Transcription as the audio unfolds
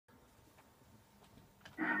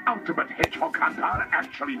ultimate hedgehog hunter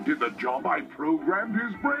actually did the job I programmed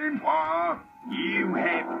his brain for? You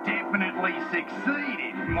have definitely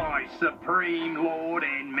succeeded, my supreme lord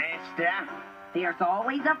and master. There's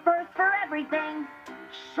always a first for everything.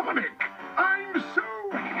 Sonic, I'm so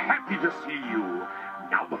happy to see you.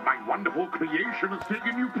 Now that my wonderful creation has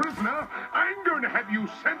taken you prisoner, I'm going to have you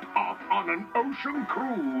sent off on an ocean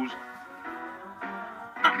cruise.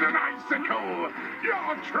 On an icicle!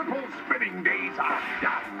 Your triple spinning days are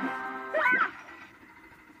done!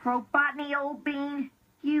 Probotny, old bean,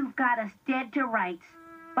 you've got us dead to rights.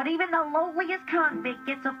 But even the lowliest convict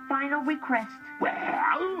gets a final request.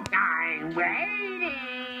 Well, I'm waiting!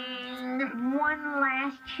 One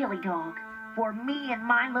last chili dog for me and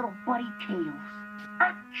my little buddy Tails.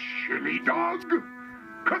 A chili dog?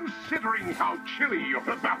 Considering how chilly you're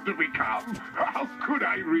about to become, how could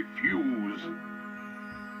I refuse?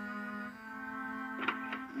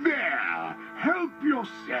 There, help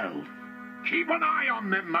yourself. Keep an eye on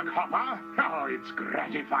them, McHopper. Oh, it's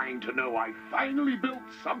gratifying to know I finally built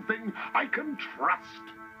something I can trust.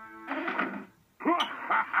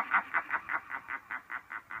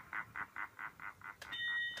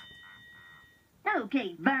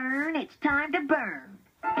 Okay, Vern, it's time to burn.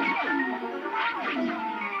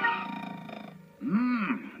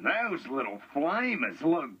 Those little flamers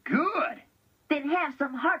look good. Then have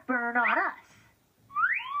some heartburn on us.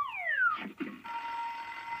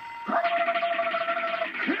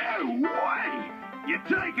 No way! You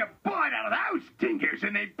take a bite out of those tinkers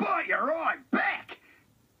and they bite your eye back.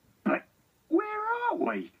 But where are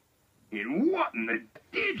we? And what in the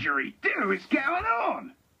didgeridoo is going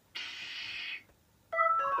on?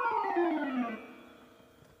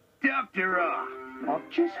 Dr. R, I've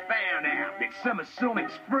just found out that some of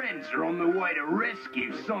Sonic's friends are on the way to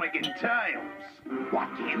rescue Sonic and Tails.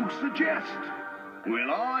 What do you suggest?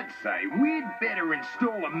 Well, I'd say we'd better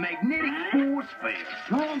install a magnetic force field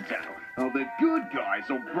pronto, or the good guys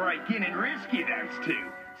will break in and rescue those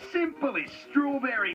two. Simple as